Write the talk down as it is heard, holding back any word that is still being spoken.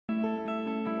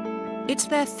It's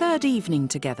their third evening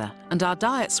together, and our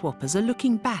diet swappers are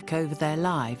looking back over their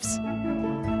lives.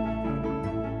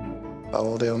 How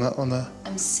old are you on that one there?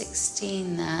 I'm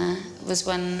 16 there. It was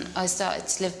when I started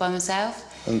to live by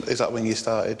myself. And is that when you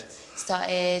started?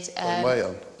 Started... Putting weight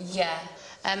on? Yeah.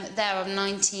 There, I'm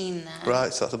 19 there.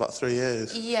 Right, so that's about 3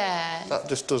 years. Yeah. That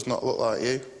just does not look like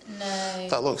you. No.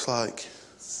 That looks like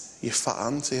your fat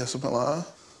auntie or something like that.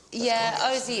 Yeah,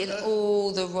 I was eating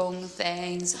all the wrong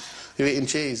things. You're eating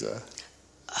cheese there?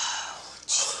 Oh,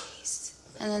 jeez.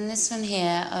 And then this one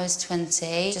here, I was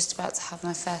 20, just about to have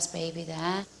my first baby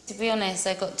there. To be honest,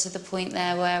 I got to the point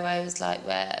there where I was like,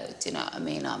 well, do you know what I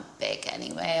mean? I'm big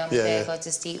anyway, I'm big, I'll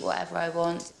just eat whatever I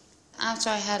want. After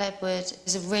I had Edward, it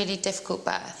was a really difficult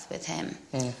birth with him.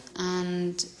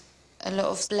 And a lot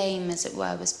of blame, as it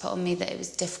were, was put on me that it was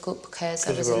difficult because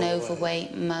I was an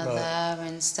overweight mother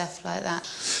and stuff like that.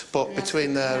 But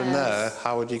between there and there,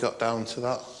 how had you got down to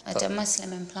that? I did my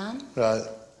slimming plan. Right.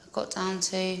 I got down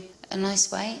to a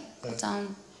nice weight, got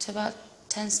down to about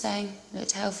 10 stone,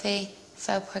 looked healthy,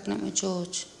 fell pregnant with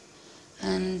George.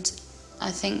 And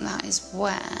I think that is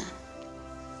where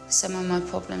some of my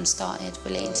problems started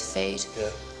relating to food. Yeah.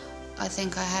 I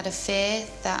think I had a fear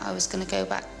that I was going to go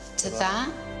back to that.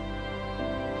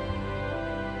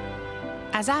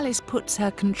 As Alice puts her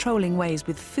controlling ways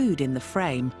with food in the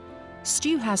frame,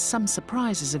 Stu has some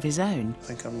surprises of his own. I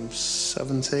think I'm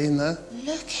 17 there.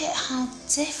 Look at how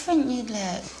different you look.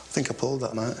 I think I pulled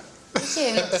that night. Did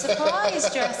you? Not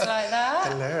surprised dressed like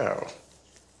that. Hello.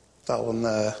 That one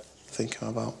there, I think I'm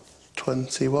about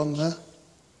 21 there.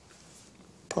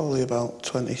 Probably about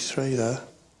 23 there.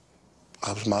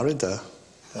 I was married there.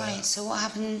 Right, so what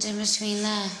happened in between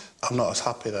there? I'm not as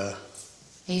happy there.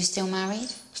 Are you still married?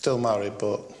 Still married,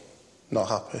 but not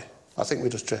happy. I think we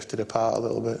just drifted apart a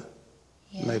little bit.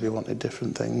 Yeah. Maybe wanted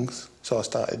different things. So I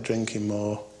started drinking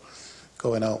more,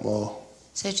 going out more.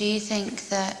 So do you think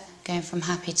that going from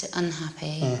happy to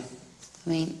unhappy, I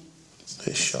mean...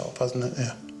 It's sharp, hasn't it?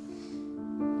 Yeah.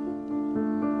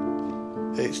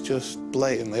 It's just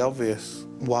blatantly obvious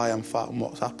why I'm fat and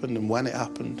what's happened and when it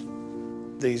happened.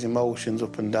 These emotions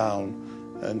up and down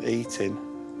and eating,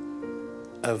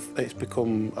 it's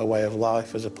become a way of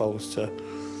life as opposed to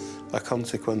a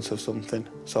consequence of something.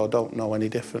 So I don't know any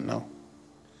different now.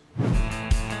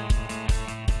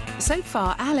 So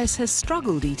far, Alice has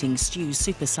struggled eating Stu's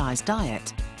supersized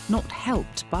diet, not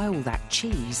helped by all that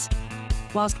cheese.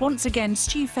 Whilst once again,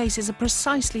 Stu faces a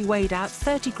precisely weighed out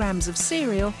 30 grams of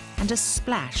cereal and a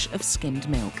splash of skimmed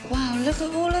milk. Wow, look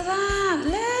at all of that,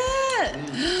 look!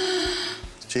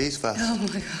 Cheese fest. Oh my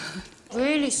God.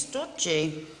 Really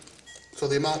stodgy. So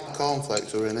the amount of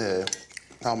cornflakes are in here,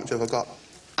 how much have I got?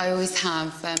 I always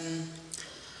have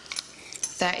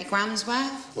 30 grams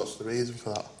worth. What's the reason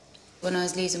for that? When I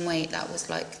was losing weight, that was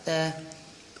like the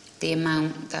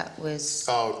amount that was...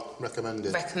 Oh,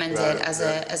 recommended. Recommended right,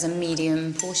 as a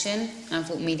medium portion. And I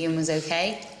thought medium was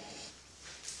okay.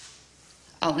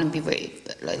 I don't want to be rude,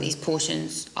 but like these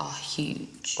portions are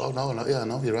huge. Oh, no, yeah,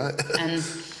 no, you're right. And...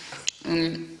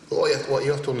 what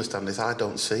you have to understand is I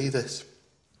don't see this.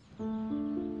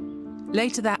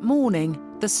 Later that morning,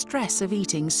 the stress of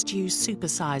eating Stu's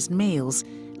supersized meals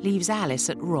leaves Alice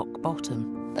at rock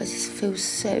bottom. I just feel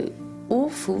so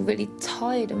awful, really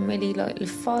tired and really like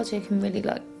lethargic and really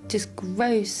like just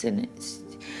gross, and it's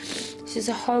just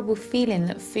a horrible feeling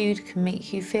that food can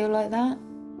make you feel like that.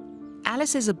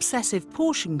 Alice's obsessive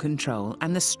portion control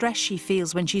and the stress she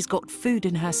feels when she's got food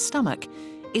in her stomach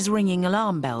is ringing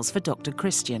alarm bells for Dr.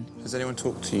 Christian. Has anyone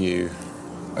talked to you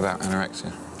about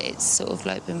anorexia? It's sort of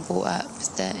like been brought up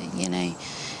that, you know,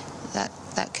 that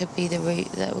could be the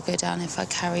route that will go down if I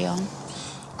carry on.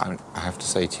 I have to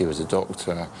say to you as a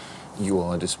doctor, you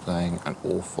are displaying an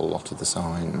awful lot of the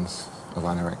signs of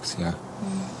anorexia.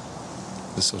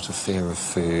 The sort of fear of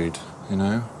food, you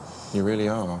know? You really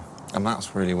are. And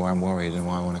that's really why I'm worried and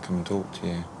why I want to come and talk to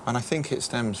you. And I think it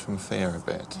stems from fear a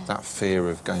bit. That fear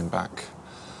of going back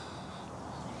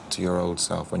to your old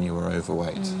self when you were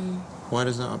overweight. Why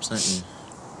does that upset you?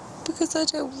 Because I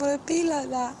don't want to be like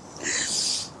that.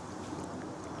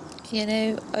 You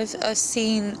know, I've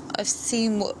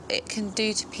seen what it can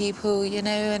do to people, you know,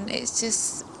 and it's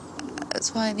just,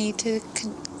 that's why I need to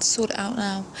sort it out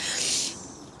now.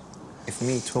 If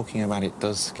me talking about it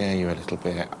does scare you a little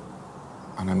bit,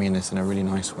 and I mean this in a really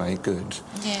nice way, good.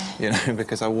 Yeah. You know,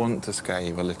 because I want to scare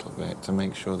you a little bit to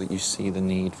make sure that you see the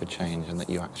need for change and that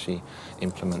you actually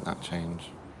implement that change.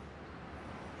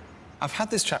 I've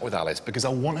had this chat with Alice because I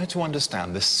want her to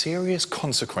understand the serious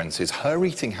consequences her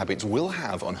eating habits will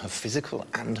have on her physical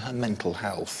and her mental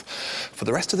health. For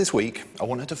the rest of this week, I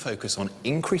want her to focus on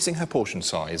increasing her portion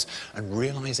size and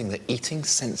realising that eating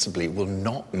sensibly will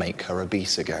not make her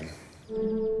obese again.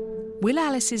 Will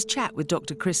Alice's chat with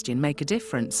Dr. Christian make a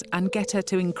difference and get her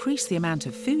to increase the amount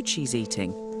of food she's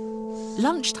eating?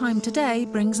 Lunchtime today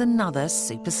brings another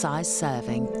supersized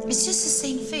serving. It's just the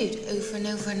same food over and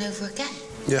over and over again.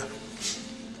 Yeah.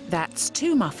 That's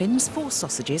 2 muffins, 4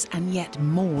 sausages and yet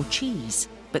more cheese.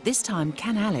 But this time,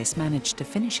 can Alice manage to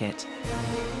finish it?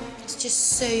 It's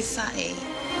just so fatty.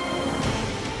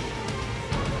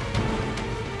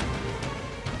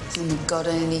 Oh my God,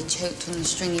 I only choked on the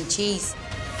stringy cheese.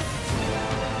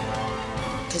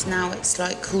 Because now it's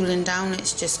like cooling down,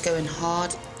 it's just going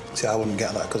hard. See, I wouldn't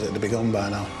get that because it'd be gone by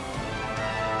now.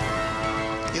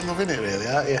 You're loving it really,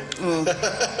 aren't you?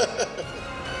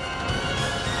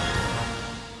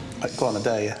 Like, go on, a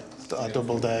dare you. A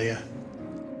double dare you.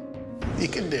 You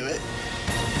can do it.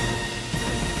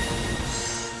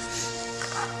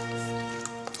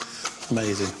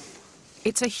 Amazing.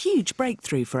 It's a huge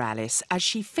breakthrough for Alice as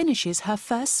she finishes her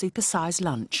first supersized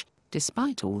lunch,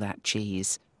 despite all that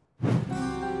cheese.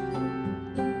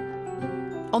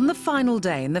 On the final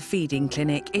day in the feeding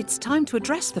clinic, it's time to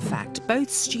address the fact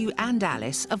both Stu and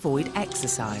Alice avoid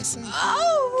exercise.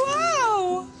 Oh,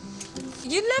 wow!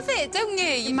 You love it, don't you?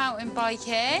 You're mountain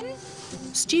biking.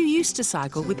 Stu used to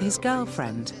cycle with his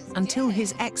girlfriend until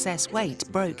his excess weight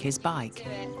broke his bike.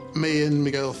 Me and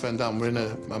my girlfriend, Anne, were in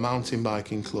a mountain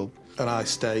biking club, and I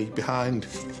stay behind.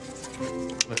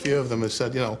 A few of them have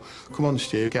said, you know, come on,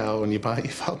 Stu, get out on your bike,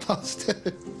 you fat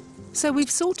bastard. So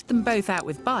we've sorted them both out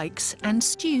with bikes, and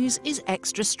Stu's is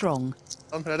extra strong.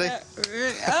 I'm ready.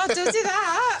 Oh, don't do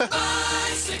that!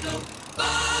 Bicycle,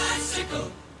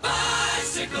 bicycle,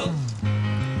 bicycle. Bicycle,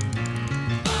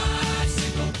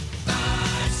 bicycle,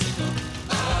 bicycle.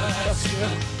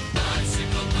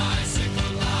 Bicycle,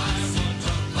 bicycle, I want a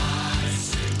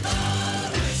bicycle.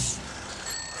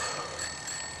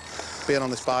 Being on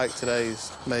this bike today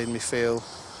has made me feel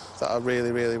that I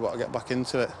really, really want to get back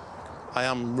into it. I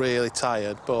am really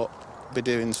tired, but I'll be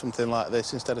doing something like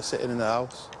this instead of sitting in the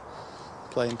house,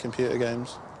 playing computer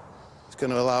games. It's going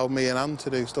to allow me and Anne to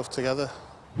do stuff together.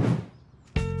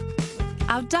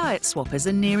 Our diet swappers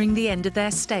are nearing the end of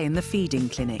their stay in the feeding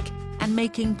clinic and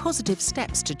making positive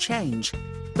steps to change.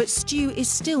 But Stu is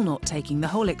still not taking the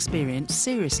whole experience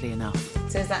seriously enough.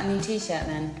 So is that a new T-shirt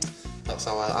then? That's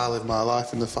how I live my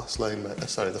life in the fast lane, mate.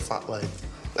 Sorry, the fat lane.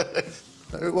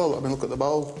 Well, I mean, look at the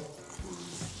bowl.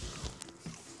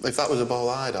 If that was a bowl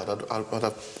I'd had, I'd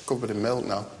have covered in milk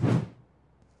now.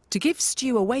 To give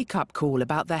Stu a wake-up call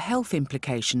about the health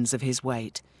implications of his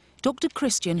weight, Dr.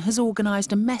 Christian has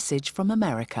organised a message from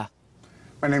America.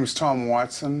 My name's Tom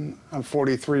Watson. I'm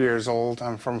 43 years old.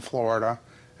 I'm from Florida,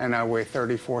 and I weigh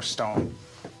 34 stone.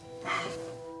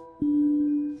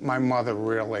 My mother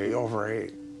really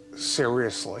overate,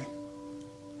 seriously.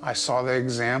 I saw the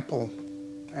example,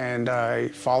 and I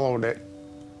followed it.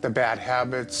 The bad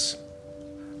habits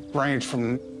range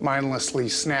from mindlessly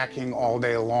snacking all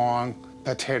day long,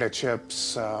 potato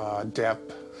chips,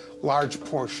 dip, large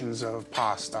portions of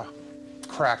pasta,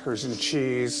 crackers and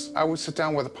cheese. I would sit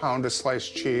down with a pound of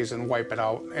sliced cheese and wipe it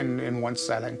out in one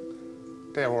setting.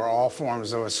 They were all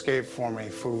forms of escape for me: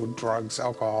 food, drugs,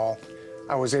 alcohol.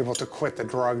 I was able to quit the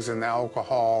drugs and the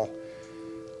alcohol,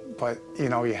 but, you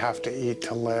know, you have to eat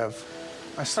to live.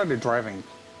 I started driving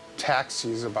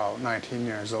taxis about 19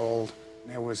 years old.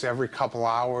 It was every couple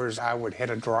hours I would hit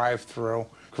a drive-through,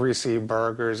 greasy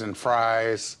burgers and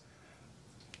fries.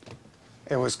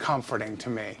 It was comforting to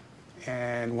me,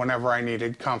 and whenever I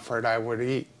needed comfort, I would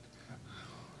eat.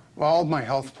 Well, all my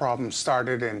health problems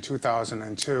started in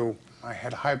 2002. I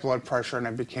had high blood pressure and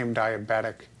I became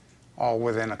diabetic, all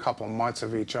within a couple months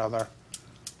of each other.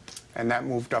 And that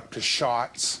moved up to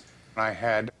shots. I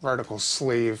had vertical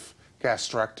sleeve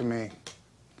gastrectomy,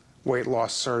 weight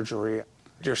loss surgery.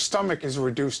 Your stomach is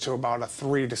reduced to about a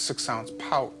 3 to 6 ounce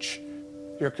pouch.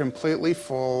 You're completely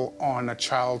full on a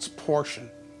child's portion.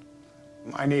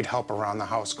 I need help around the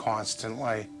house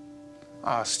constantly.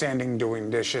 Standing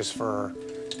doing dishes for,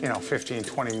 15,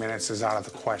 20 minutes is out of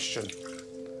the question.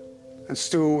 And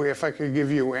Stu, if I could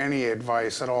give you any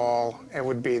advice at all, it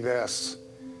would be this.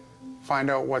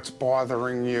 Find out what's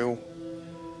bothering you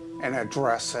and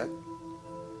address it.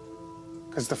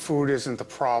 Because the food isn't the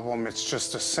problem, it's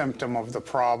just a symptom of the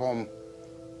problem.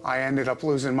 I ended up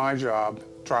losing my job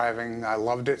driving. I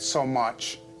loved it so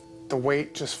much. The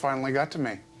weight just finally got to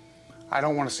me. I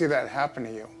don't want to see that happen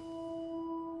to you.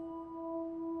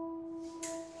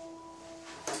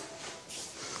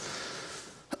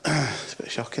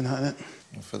 shocking, isn't it?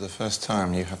 For the first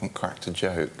time, you haven't cracked a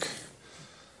joke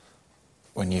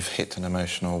when you've hit an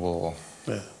emotional wall.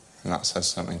 Yeah. And that says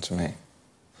something to me.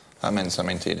 That meant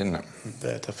something to you, didn't it?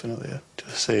 Yeah, definitely, yeah.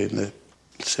 Just seeing the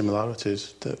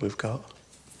similarities that we've got.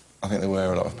 I think there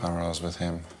were a lot of parallels with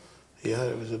him. Yeah,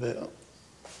 it was a bit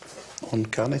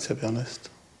uncanny, to be honest.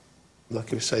 Like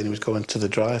he was saying, he was going to the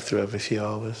drive-thru every few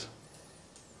hours.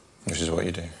 Which is what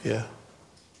you do. Yeah.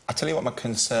 I tell you what my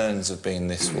concerns have been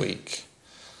this week.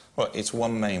 Well, it's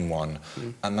one main one,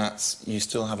 and that's you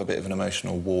still have a bit of an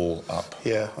emotional wall up.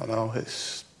 Yeah, I know.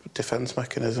 It's a defence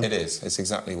mechanism. It is. It's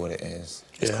exactly what it is.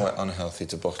 It's Yeah. quite unhealthy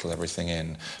to bottle everything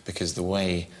in, because the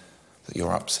way that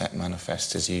your upset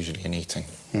manifests is usually in eating.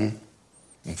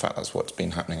 In fact, that's what's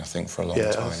been happening, I think, for a long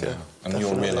time now. Yeah, and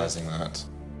you're realising that.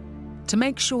 To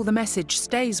make sure the message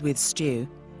stays with Stu,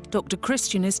 Dr.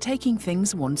 Christian is taking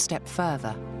things one step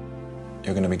further.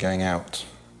 You're going to be going out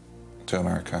to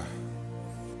America.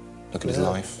 Look at his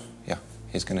life. Yeah,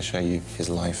 he's going to show you his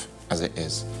life as it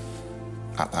is,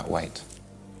 at that weight.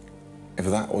 If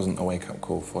that wasn't a wake-up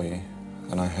call for you,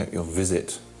 then I hope your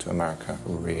visit to America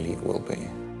really will be.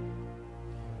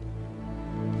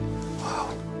 Wow.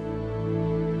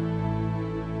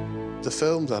 The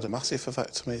film's had a massive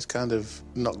effect on me. It's kind of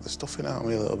knocked the stuffing out of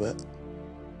me a little bit.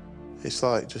 It's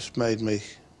like just made me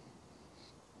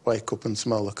wake up and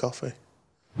smell the coffee.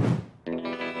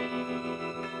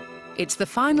 It's the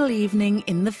final evening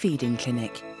in the feeding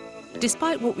clinic.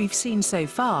 Despite what we've seen so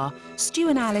far, Stu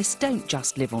and Alice don't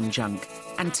just live on junk.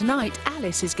 And tonight,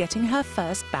 Alice is getting her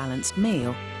first balanced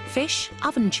meal. Fish,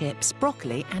 oven chips,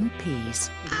 broccoli and peas.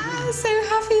 I'm so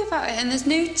happy about it, and there's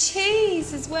no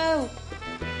cheese as well.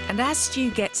 And as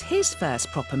Stu gets his first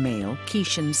proper meal,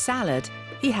 quiche and salad,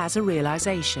 he has a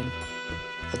realisation.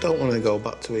 I don't want to go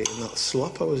back to eating that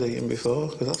slop I was eating before,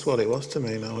 because that's what it was to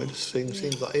me now. It just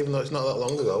seems like, even though it's not that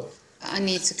long ago. I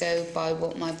need to go by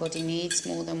what my body needs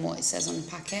more than what it says on the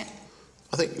packet.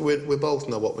 I think we both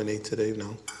know what we need to do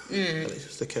now. And it's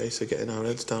just a case of getting our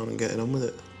heads down and getting on with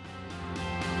it.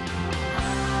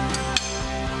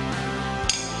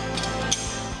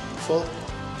 Full?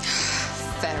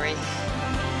 Very.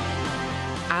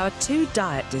 Our two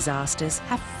diet disasters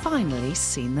have finally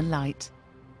seen the light.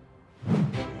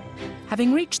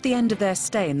 Having reached the end of their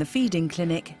stay in the feeding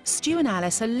clinic, Stu and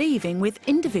Alice are leaving with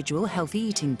individual healthy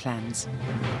eating plans.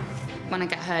 When I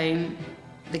get home,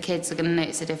 the kids are going to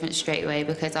notice a difference straight away,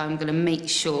 because I'm going to make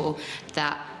sure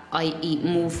that I eat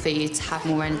more food to have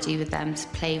more energy with them, to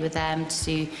play with them,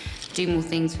 to do more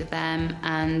things with them,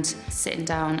 and sitting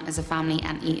down as a family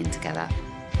and eating together.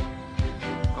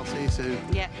 I'll see you soon.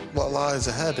 Yeah. What lies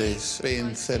ahead is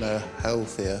being thinner,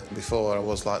 healthier. Before I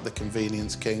was like the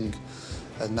convenience king,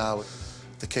 and now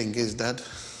the king is dead.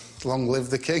 Long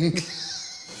live the king.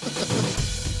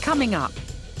 Coming up,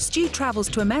 Stu travels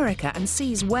to America and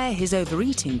sees where his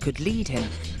overeating could lead him.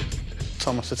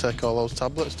 Tom has to take all those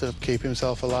tablets to keep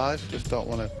himself alive. Just don't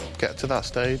want to get to that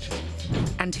stage.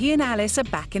 And he and Alice are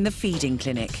back in the feeding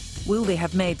clinic. Will they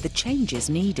have made the changes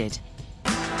needed?